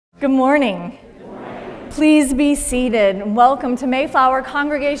Good morning. Please be seated. Welcome to Mayflower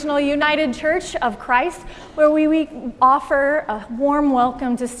Congregational United Church of Christ, where we offer a warm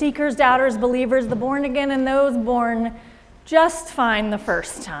welcome to seekers, doubters, believers, the born again, and those born just fine the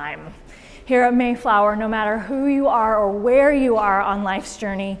first time. Here at Mayflower, no matter who you are or where you are on life's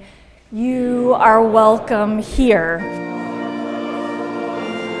journey, you are welcome here.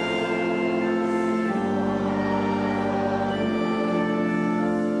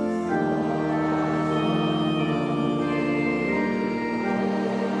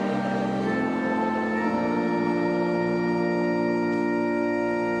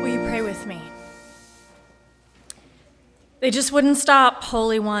 They just wouldn't stop,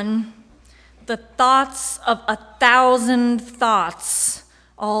 Holy One. The thoughts of 1,000 thoughts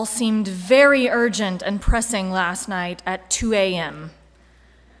all seemed very urgent and pressing last night at 2 a.m.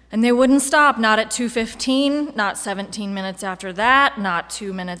 And they wouldn't stop, not at 2:15, not 17 minutes after that, not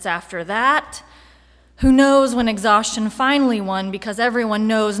 2 minutes after that. Who knows when exhaustion finally won, because everyone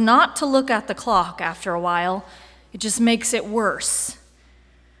knows not to look at the clock after a while. It just makes it worse.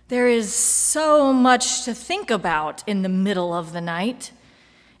 There is so much to think about in the middle of the night.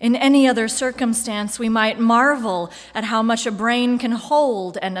 In any other circumstance, we might marvel at how much a brain can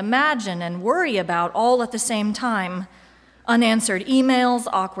hold and imagine and worry about all at the same time. Unanswered emails,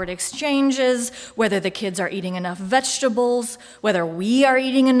 awkward exchanges, whether the kids are eating enough vegetables, whether we are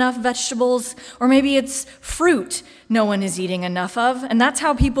eating enough vegetables, or maybe it's fruit no one is eating enough of, and that's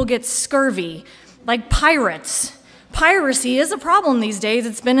how people get scurvy, like pirates. Piracy is a problem these days.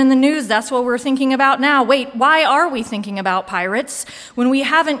 It's been in the news. That's what we're thinking about now. Wait, why are we thinking about pirates when we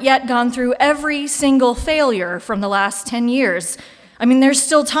haven't yet gone through every single failure from the last 10 years? I mean, there's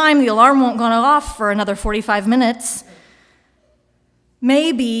still time. The alarm won't go off for another 45 minutes.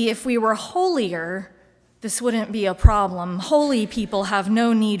 Maybe if we were holier, this wouldn't be a problem. Holy people have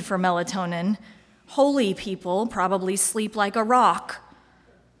no need for melatonin. Holy people probably sleep like a rock.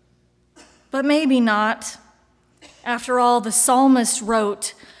 But maybe not. After all, the psalmist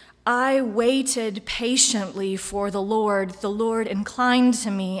wrote, "I waited patiently for the Lord inclined to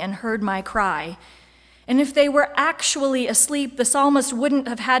me and heard my cry." And if they were actually asleep, the psalmist wouldn't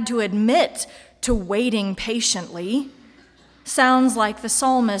have had to admit to waiting patiently. Sounds like the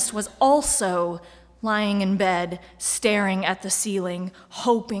psalmist was also lying in bed, staring at the ceiling,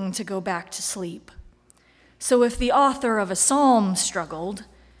 hoping to go back to sleep. So if the author of a psalm struggled,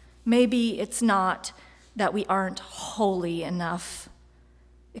 maybe it's not that we aren't holy enough.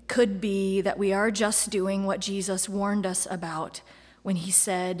 It could be that we are just doing what Jesus warned us about when he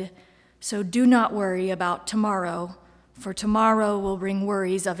said, "So do not worry about tomorrow, for tomorrow will bring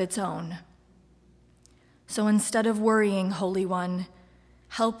worries of its own." So instead of worrying, Holy One,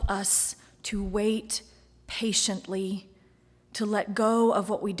 help us to wait patiently, to let go of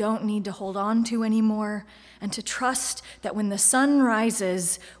what we don't need to hold on to anymore, and to trust that when the sun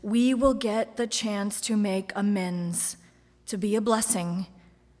rises, we will get the chance to make amends, to be a blessing,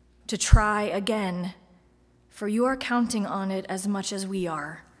 to try again, for you are counting on it as much as we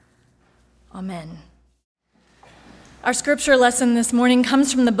are. Amen. Our scripture lesson this morning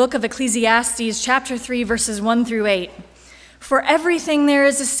comes from the book of Ecclesiastes, chapter 3, verses 1 through 8. "For everything there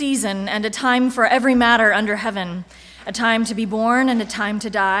is a season and a time for every matter under heaven, a time to be born and a time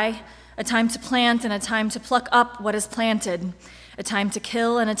to die, a time to plant and a time to pluck up what is planted, a time to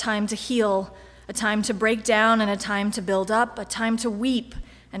kill and a time to heal, a time to break down and a time to build up, a time to weep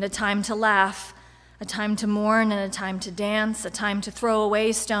and a time to laugh, a time to mourn and a time to dance, a time to throw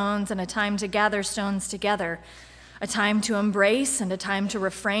away stones and a time to gather stones together, a time to embrace and a time to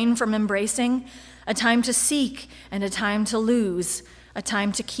refrain from embracing, a time to seek and a time to lose, a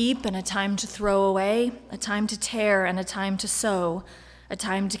time to keep and a time to throw away, a time to tear and a time to sow, a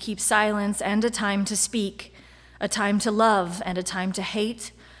time to keep silence and a time to speak, a time to love and a time to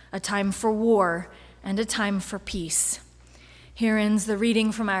hate, a time for war and a time for peace." Here ends the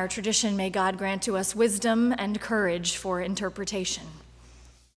reading from our tradition. May God grant to us wisdom and courage for interpretation.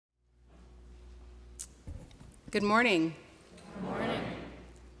 Good morning. Good morning.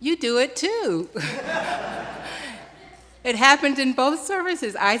 You do it too. It happened in both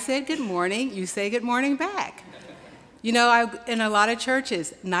services. I said good morning, you say good morning back. You know, in a lot of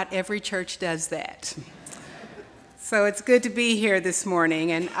churches, not every church does that. So it's good to be here this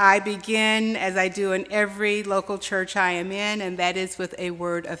morning, and I begin, as I do in every local church I am in, and that is with a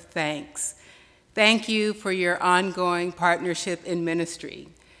word of thanks. Thank you for your ongoing partnership in ministry.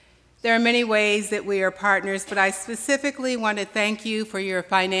 There are many ways that we are partners, but I specifically want to thank you for your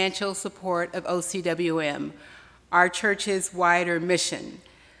financial support of OCWM, our church's wider mission.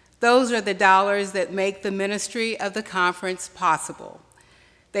 Those are the dollars that make the ministry of the conference possible.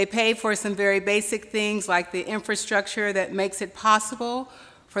 They pay for some very basic things like the infrastructure that makes it possible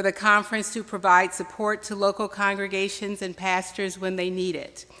for the conference to provide support to local congregations and pastors when they need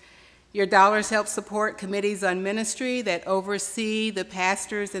it. Your dollars help support committees on ministry that oversee the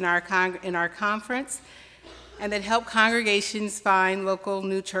pastors in our conference and that help congregations find local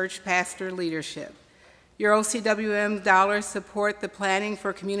new church pastor leadership. Your OCWM dollars support the planning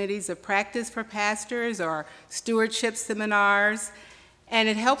for communities of practice for pastors or stewardship seminars, and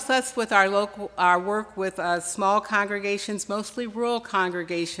it helps us with our work with small congregations, mostly rural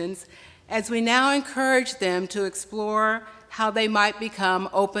congregations, as we now encourage them to explore how they might become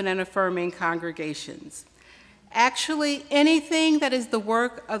open and affirming congregations. Actually, anything that is the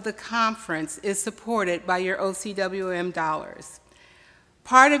work of the conference is supported by your OCWM dollars.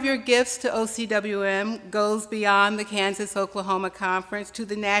 Part of your gifts to OCWM goes beyond the Kansas-Oklahoma Conference to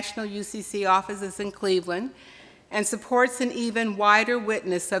the national UCC offices in Cleveland and supports an even wider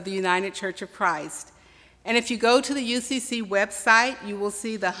witness of the United Church of Christ. And if you go to the UCC website, you will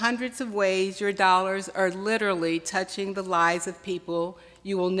see the hundreds of ways your dollars are literally touching the lives of people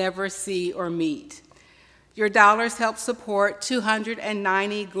you will never see or meet. Your dollars help support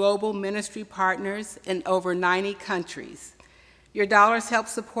 290 global ministry partners in over 90 countries. Your dollars help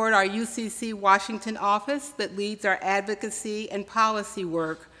support our UCC Washington office that leads our advocacy and policy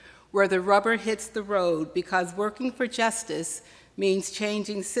work where the rubber hits the road, because working for justice means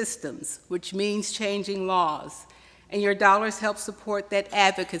changing systems, which means changing laws. And your dollars help support that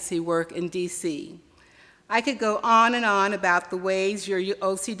advocacy work in DC. I could go on and on about the ways your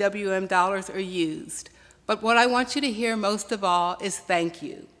OCWM dollars are used, but what I want you to hear most of all is thank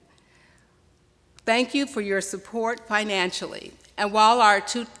you. Thank you for your support financially. And while our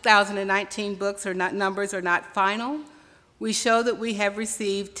 2019 numbers are not final, we show that we have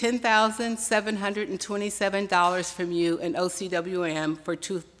received $10,727 from you in OCWM for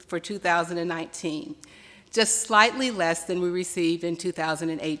 2019, just slightly less than we received in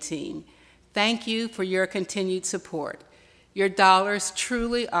 2018. Thank you for your continued support. Your dollars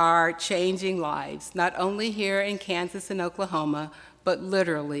truly are changing lives, not only here in Kansas and Oklahoma, but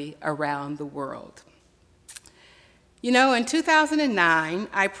literally around the world. You know, in 2009,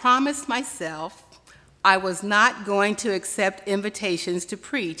 I promised myself I was not going to accept invitations to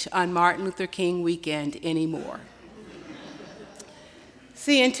preach on Martin Luther King weekend anymore.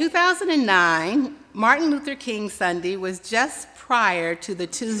 See, in 2009, Martin Luther King Sunday was just prior to the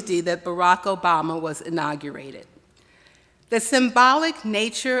Tuesday that Barack Obama was inaugurated. The symbolic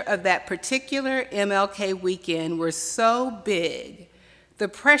nature of that particular MLK weekend was so big, the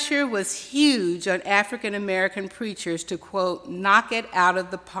pressure was huge on African American preachers to, quote, knock it out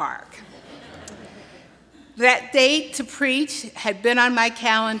of the park. That date to preach had been on my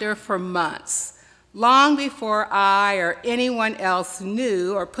calendar for months, long before I or anyone else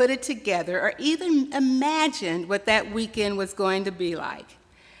knew or put it together or even imagined what that weekend was going to be like.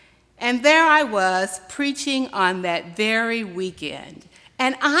 And there I was preaching on that very weekend,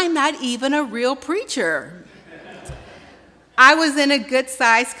 and I'm not even a real preacher. I was in a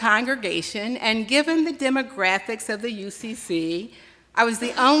good-sized congregation, and given the demographics of the UCC, I was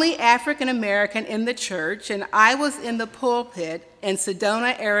the only African American in the church, and I was in the pulpit in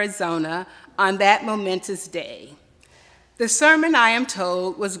Sedona, Arizona on that momentous day. The sermon, I am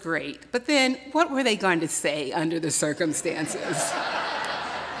told, was great, but then what were they going to say under the circumstances?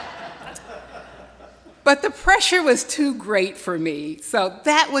 But the pressure was too great for me, so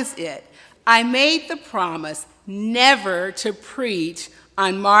that was it. I made the promise never to preach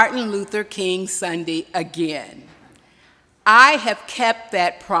on Martin Luther King Sunday again. I have kept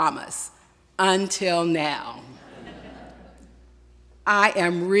that promise until now. I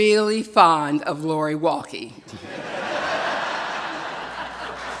am really fond of Lori Walke.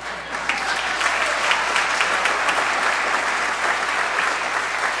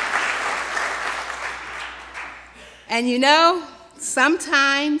 And you know,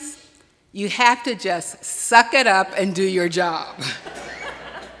 sometimes you have to just suck it up and do your job.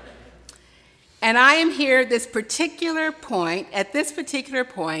 And I am here at this particular point,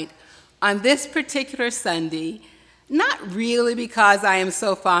 on this particular Sunday, not really because I am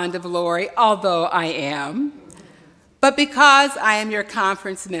so fond of Lori, although I am, but because I am your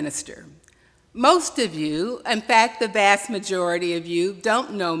conference minister. Most of you, in fact, the vast majority of you,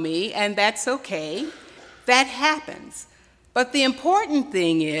 don't know me, and that's okay. That happens. But the important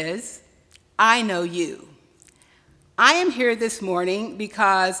thing is, I know you. I am here this morning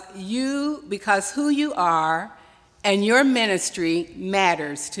because who you are and your ministry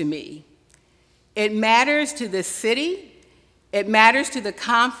matters to me. It matters to this city, it matters to the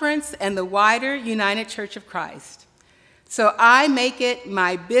conference and the wider United Church of Christ. So I make it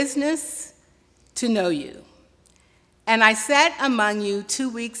my business to know you. And I sat among you 2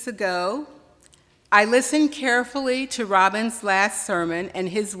 weeks ago. I listened carefully to Robin's last sermon and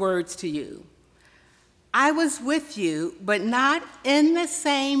his words to you. I was with you, but not in the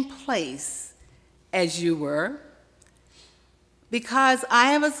same place as you were, because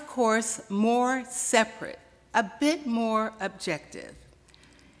I am, of course, more separate, a bit more objective.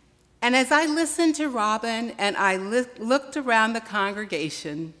 And as I listened to Robin and I looked around the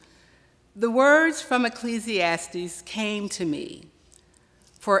congregation, the words from Ecclesiastes came to me.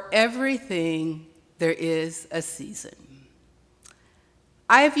 For everything there is a season.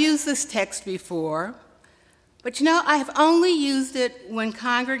 I have used this text before, but I have only used it when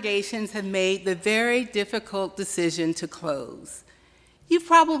congregations have made the very difficult decision to close. You've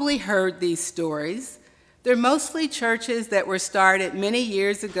probably heard these stories. They're mostly churches that were started many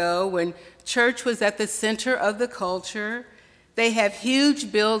years ago when church was at the center of the culture. They have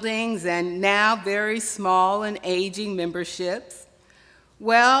huge buildings and now very small and aging memberships.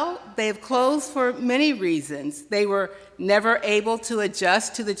 Well, they've closed for many reasons. They were never able to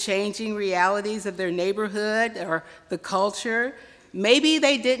adjust to the changing realities of their neighborhood or the culture. Maybe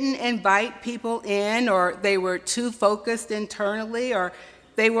they didn't invite people in, or they were too focused internally, or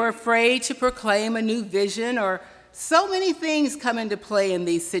they were afraid to proclaim a new vision, or so many things come into play in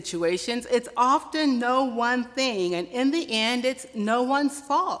these situations. It's often no one thing, and in the end, it's no one's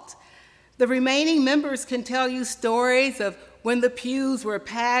fault. The remaining members can tell you stories of when the pews were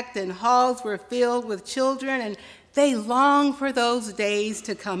packed and halls were filled with children, and they long for those days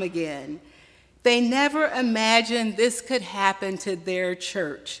to come again. They never imagined this could happen to their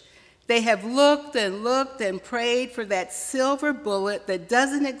church. They have looked and prayed for that silver bullet that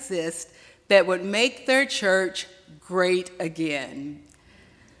doesn't exist that would make their church great again.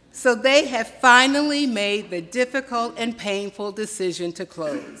 So they have finally made the difficult and painful decision to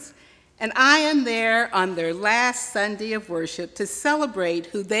close. And I am there on their last Sunday of worship to celebrate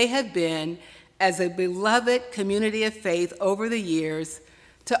who they have been as a beloved community of faith over the years,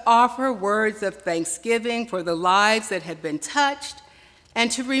 to offer words of thanksgiving for the lives that have been touched, and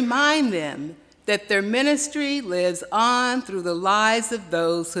to remind them that their ministry lives on through the lives of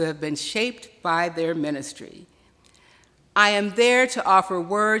those who have been shaped by their ministry. I am there to offer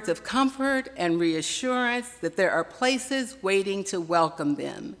words of comfort and reassurance that there are places waiting to welcome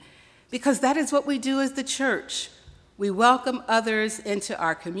them, because that is what we do as the church. We welcome others into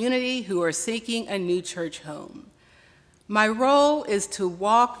our community who are seeking a new church home. My role is to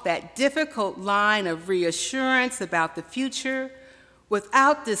walk that difficult line of reassurance about the future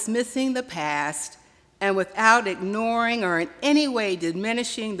without dismissing the past and without ignoring or in any way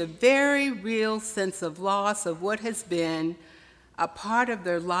diminishing the very real sense of loss of what has been a part of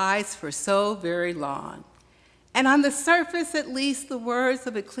their lives for so very long. And on the surface, at least, the words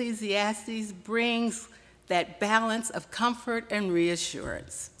of Ecclesiastes brings that balance of comfort and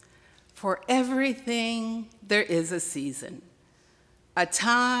reassurance. For everything there is a season, a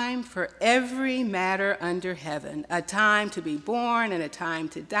time for every matter under heaven, a time to be born and a time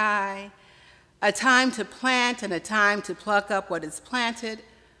to die, a time to plant and a time to pluck up what is planted,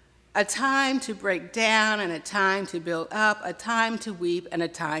 a time to break down and a time to build up, a time to weep and a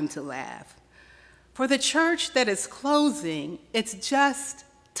time to laugh. For the church that is closing, it's just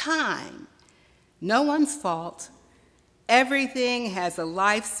time. No one's fault. Everything has a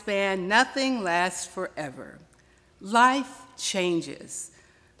lifespan. Nothing lasts forever. Life changes.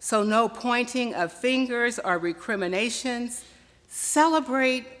 So no pointing of fingers or recriminations.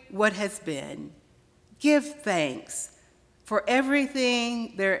 Celebrate what has been. Give thanks. For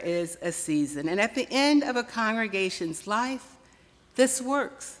everything there is a season. And at the end of a congregation's life, this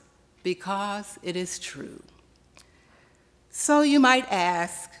works because it is true. So you might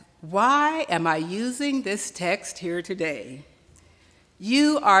ask, why am I using this text here today?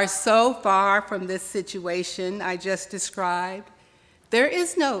 You are so far from this situation I just described. There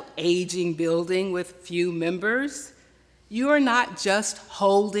is no aging building with few members. You are not just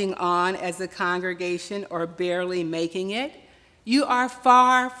holding on as a congregation or barely making it. You are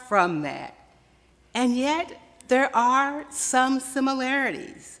far from that. And yet, there are some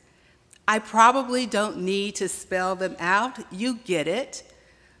similarities. I probably don't need to spell them out. You get it.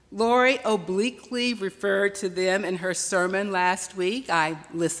 Lori obliquely referred to them in her sermon last week. I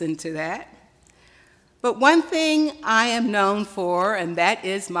listened to that. But one thing I am known for, and that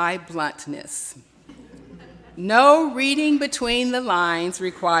is my bluntness. No reading between the lines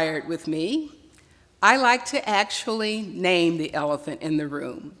required with me. I like to actually name the elephant in the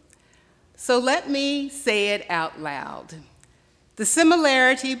room. So let me say it out loud. The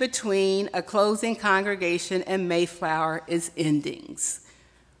similarity between a closing congregation and Mayflower is endings.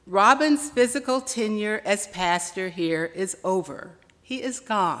 Robin's physical tenure as pastor here is over. He is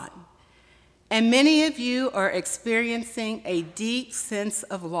gone. And many of you are experiencing a deep sense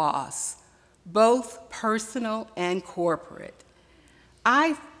of loss, both personal and corporate.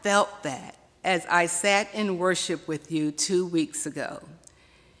 I felt that as I sat in worship with you 2 weeks ago.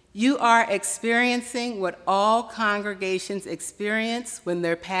 You are experiencing what all congregations experience when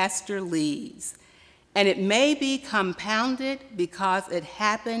their pastor leaves, and it may be compounded because it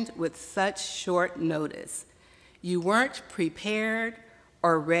happened with such short notice. You weren't prepared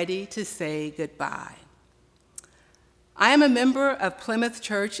or ready to say goodbye. I am a member of Plymouth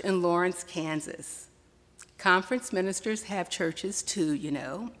Church in Lawrence, Kansas. Conference ministers have churches too, you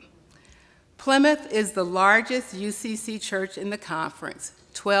know. Plymouth is the largest UCC church in the conference,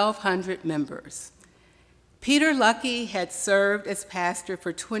 1,200 members. Peter Luckey had served as pastor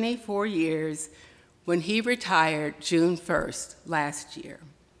for 24 years when he retired June 1st last year.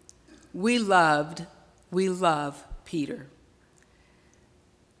 We love Peter.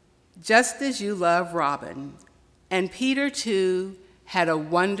 Just as you love Robin, and Peter too had a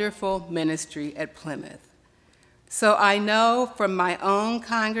wonderful ministry at Plymouth. So I know from my own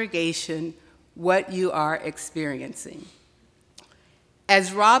congregation what you are experiencing.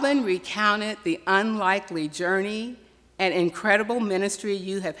 As Robin recounted the unlikely journey and incredible ministry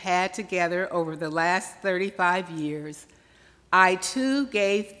you have had together over the last 35 years, I too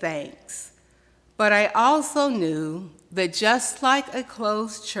gave thanks. But I also knew that just like a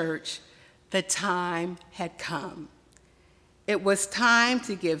closed church, the time had come. It was time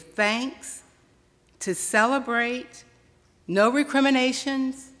to give thanks, to celebrate, no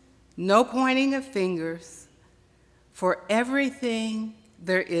recriminations, no pointing of fingers. For everything,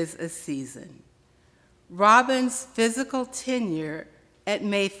 there is a season. Robin's physical tenure at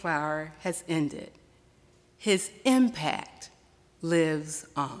Mayflower has ended. His impact lives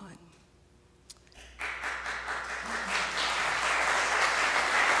on.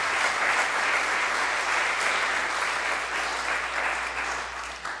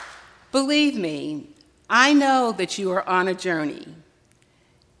 Believe me, I know that you are on a journey,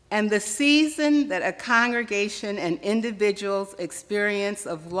 and the season that a congregation and individuals experience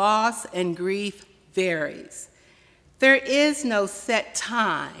of loss and grief varies. There is no set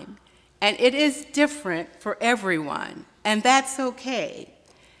time, and it is different for everyone, and that's okay.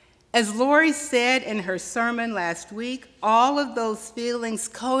 As Lori said in her sermon last week, all of those feelings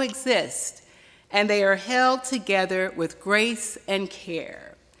coexist, and they are held together with grace and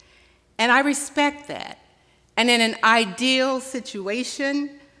care. And I respect that. And in an ideal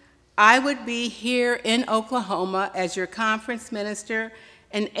situation, I would be here in Oklahoma as your conference minister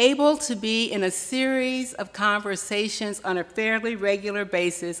and able to be in a series of conversations on a fairly regular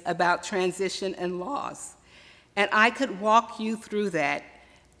basis about transition and loss. And I could walk you through that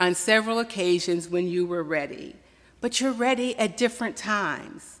on several occasions when you were ready. But you're ready at different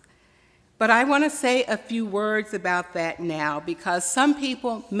times. But I want to say a few words about that now because some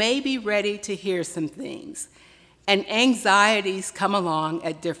people may be ready to hear some things, and anxieties come along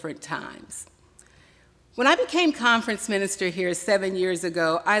at different times. When I became conference minister here 7 years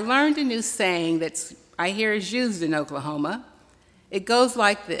ago, I learned a new saying that I hear is used in Oklahoma. It goes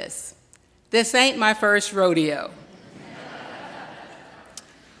like this: "This ain't my first rodeo."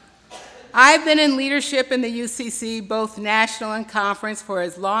 I've been in leadership in the UCC, both national and conference, for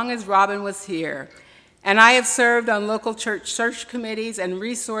as long as Robin was here, and I have served on local church search committees and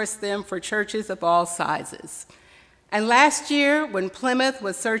resourced them for churches of all sizes. And last year, when Plymouth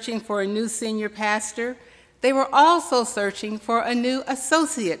was searching for a new senior pastor, they were also searching for a new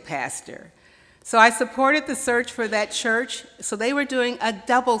associate pastor. So I supported the search for that church, so they were doing a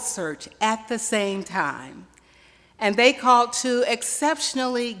double search at the same time. And they called 2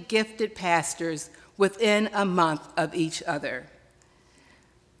 exceptionally gifted pastors within a month of each other.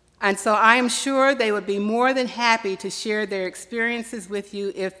 And so I am sure they would be more than happy to share their experiences with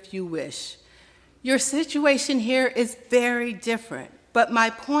you if you wish. Your situation here is very different, but my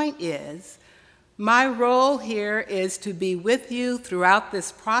point is, my role here is to be with you throughout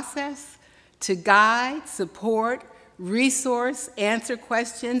this process, to guide, support, resource, answer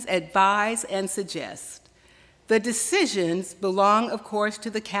questions, advise, and suggest. The decisions belong, of course, to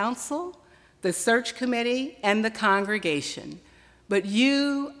the council, the search committee, and the congregation. But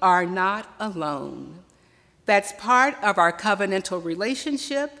you are not alone. That's part of our covenantal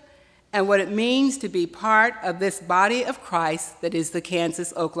relationship and what it means to be part of this body of Christ that is the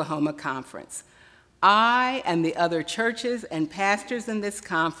Kansas-Oklahoma Conference. I and the other churches and pastors in this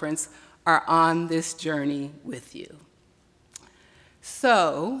conference are on this journey with you.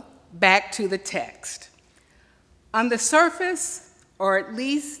 So, back to the text. On the surface, or at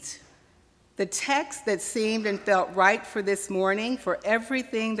least the text that seemed and felt right for this morning, for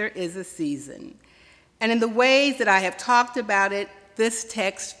everything there is a season. And in the ways that I have talked about it, this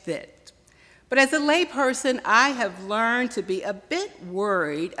text fit. But as a layperson, I have learned to be a bit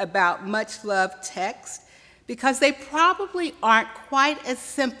worried about much-loved texts because they probably aren't quite as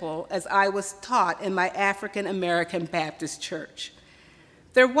simple as I was taught in my African American Baptist church.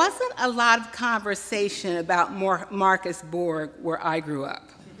 There wasn't a lot of conversation about Marcus Borg where I grew up.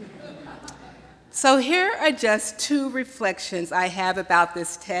 So here are just two reflections I have about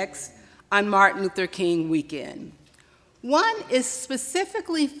this text on Martin Luther King weekend. One is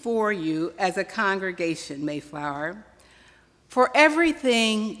specifically for you as a congregation, Mayflower. For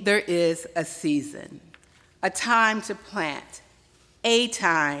everything there is a season, a time to plant, a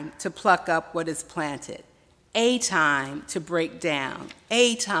time to pluck up what is planted, a time to break down,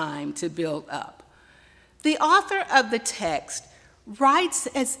 a time to build up. The author of the text writes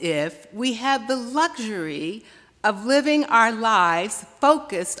as if we have the luxury of living our lives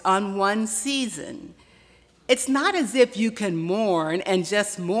focused on one season. It's not as if you can mourn and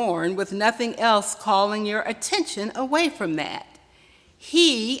just mourn with nothing else calling your attention away from that.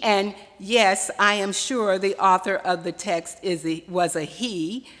 He, and yes, I am sure the author of the text was a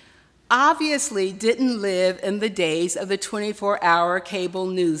he, obviously didn't live in the days of the 24-hour cable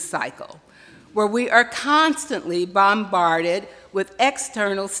news cycle, where we are constantly bombarded with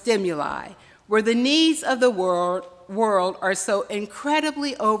external stimuli, where the needs of the world are so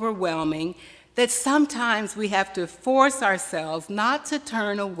incredibly overwhelming that sometimes we have to force ourselves not to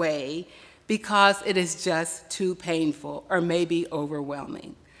turn away because it is just too painful or maybe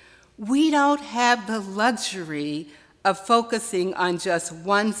overwhelming. We don't have the luxury of focusing on just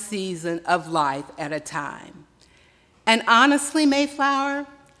one season of life at a time. And honestly, Mayflower,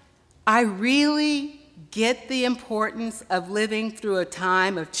 I really get the importance of living through a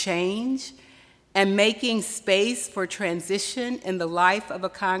time of change and making space for transition in the life of a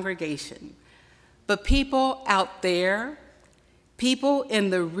congregation. But people out there, people in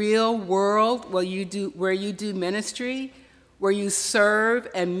the real world where you do ministry, where you serve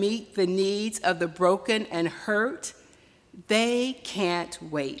and meet the needs of the broken and hurt, they can't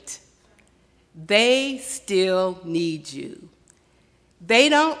wait. They still need you. They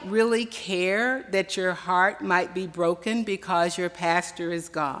don't really care that your heart might be broken because your pastor is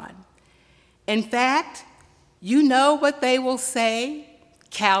gone. In fact, you know what they will say,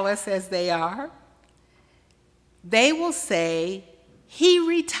 callous as they are? They will say, he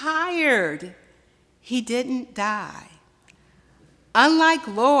retired. He didn't die. Unlike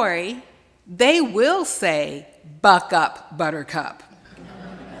Lori, they will say, buck up, buttercup.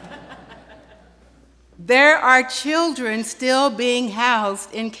 There are children still being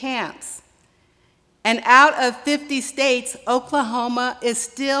housed in camps. And out of 50 states, Oklahoma is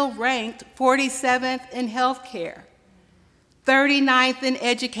still ranked 47th in healthcare, 39th in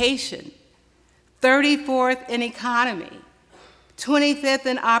education, 34th in economy, 25th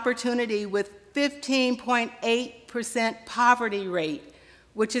in opportunity with 15.8% poverty rate,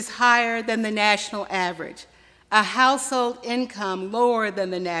 which is higher than the national average, a household income lower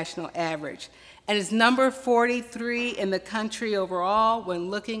than the national average, and is number 43 in the country overall when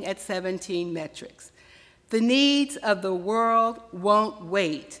looking at 17 metrics. The needs of the world won't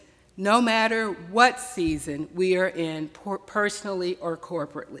wait, no matter what season we are in, personally or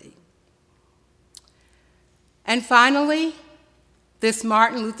corporately. And finally, this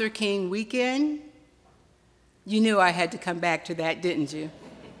Martin Luther King weekend, you knew I had to come back to that, didn't you?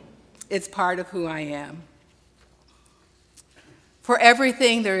 It's part of who I am. For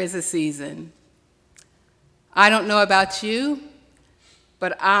everything, there is a season. I don't know about you,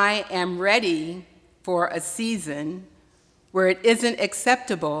 but I am ready for a season where it isn't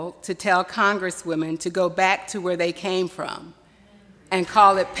acceptable to tell congresswomen to go back to where they came from and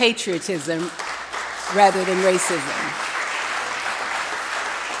call it patriotism rather than racism.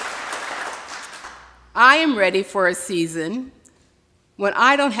 I am ready for a season when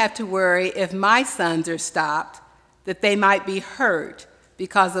I don't have to worry if my sons are stopped, that they might be hurt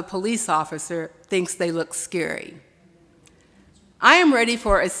because a police officer thinks they look scary. I am ready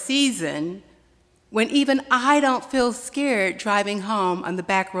for a season when even I don't feel scared driving home on the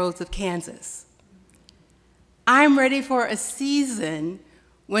back roads of Kansas. I'm ready for a season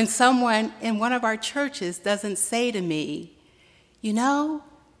when someone in one of our churches doesn't say to me, you know,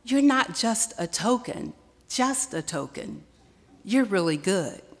 you're not just a token. You're really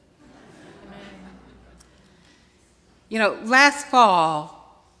good. You know, last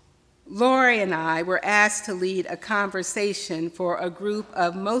fall, Lori and I were asked to lead a conversation for a group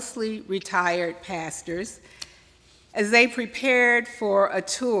of mostly retired pastors as they prepared for a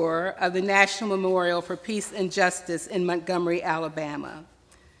tour of the National Memorial for Peace and Justice in Montgomery, Alabama.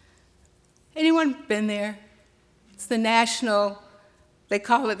 Anyone been there? It's the national, they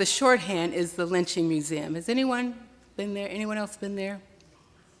call it, the shorthand is the Lynching Museum. Has anyone been there? Anyone else been there?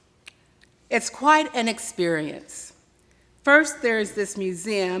 It's quite an experience. First, there's this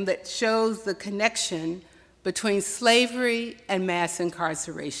museum that shows the connection between slavery and mass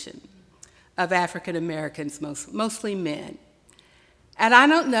incarceration of African Americans, mostly men. And I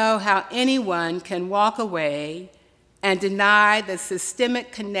don't know how anyone can walk away and deny the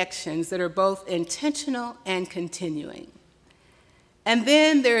systemic connections that are both intentional and continuing. And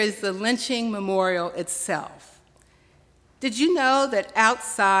then there is the lynching memorial itself. Did you know that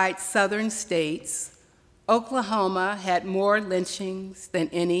outside southern states, Oklahoma had more lynchings than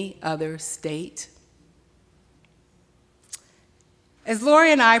any other state? As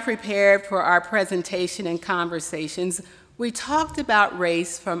Lori and I prepared for our presentation and conversations, we talked about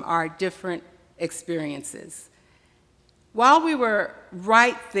race from our different experiences. While we were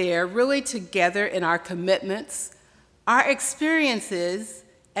right there, really together in our commitments, our experiences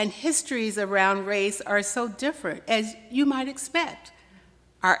and histories around race are so different, as you might expect.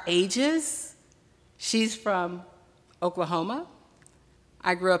 Our ages, she's from Oklahoma.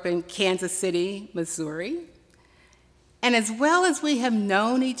 I grew up in Kansas City, Missouri. And as well as we have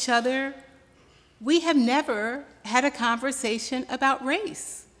known each other, we have never had a conversation about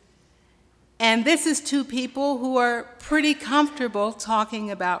race. And this is two people who are pretty comfortable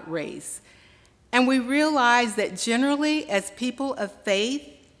talking about race. And we realize that generally, as people of faith,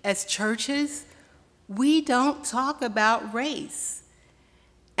 as churches, we don't talk about race.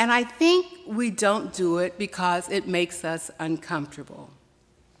 And I think we don't do it because it makes us uncomfortable.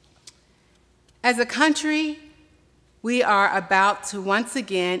 As a country, we are about to once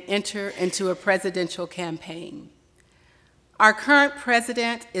again enter into a presidential campaign. Our current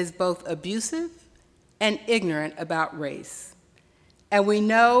president is both abusive and ignorant about race. And we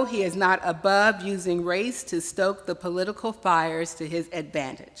know he is not above using race to stoke the political fires to his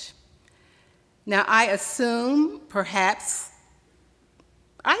advantage. Now, I assume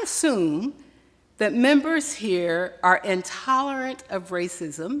that members here are intolerant of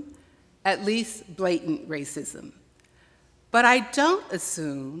racism, at least blatant racism. But I don't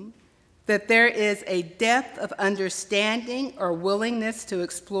assume that there is a depth of understanding or willingness to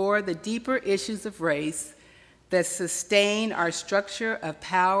explore the deeper issues of race that sustain our structure of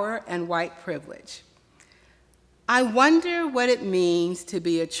power and white privilege. I wonder what it means to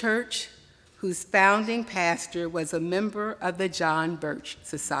be a church whose founding pastor was a member of the John Birch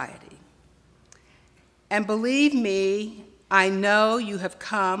Society. And believe me, I know you have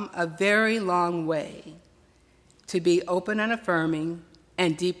come a very long way to be open and affirming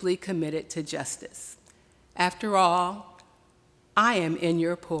and deeply committed to justice. After all, I am in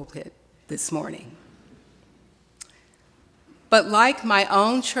your pulpit this morning. But like my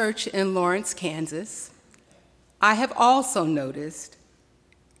own church in Lawrence, Kansas, I have also noticed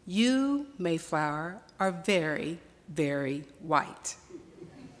you, Mayflower, are very, very white.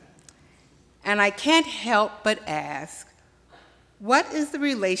 And I can't help but ask, what is the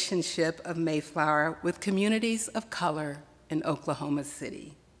relationship of Mayflower with communities of color in Oklahoma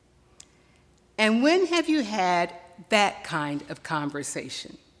City? And when have you had that kind of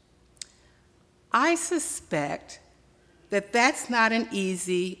conversation? I suspect that that's not an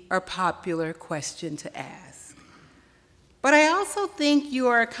easy or popular question to ask. But I also think you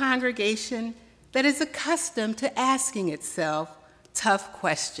are a congregation that is accustomed to asking itself tough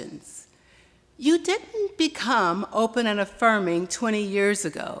questions. You didn't become open and affirming 20 years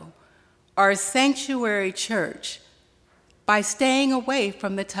ago, or a sanctuary church, by staying away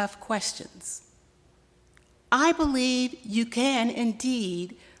from the tough questions. I believe you can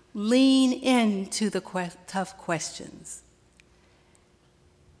indeed lean into the tough questions.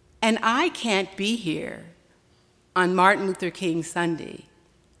 And I can't be here on Martin Luther King Sunday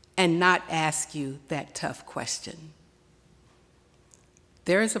and not ask you that tough question.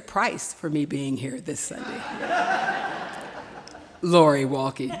 There is a price for me being here this Sunday. Lori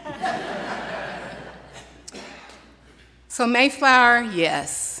walking. So Mayflower,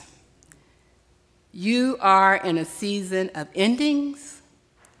 yes, you are in a season of endings,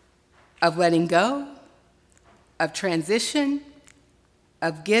 of letting go, of transition,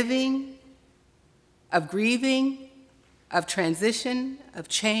 of giving, of grieving, of transition, of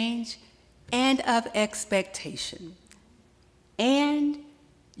change, and of expectation. And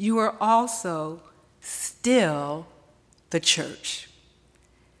you are also still the church.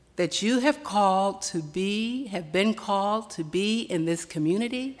 that you have been called to be in this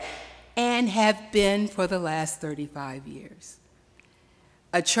community and have been for the last 35 years.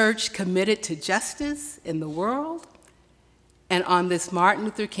 A church committed to justice in the world and on this Martin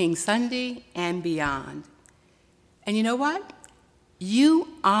Luther King Sunday and beyond. And you know what? You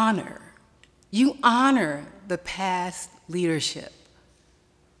honor the past leadership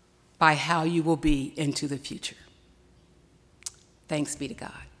by how you will be into the future. Thanks be to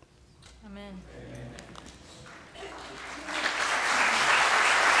God. Amen.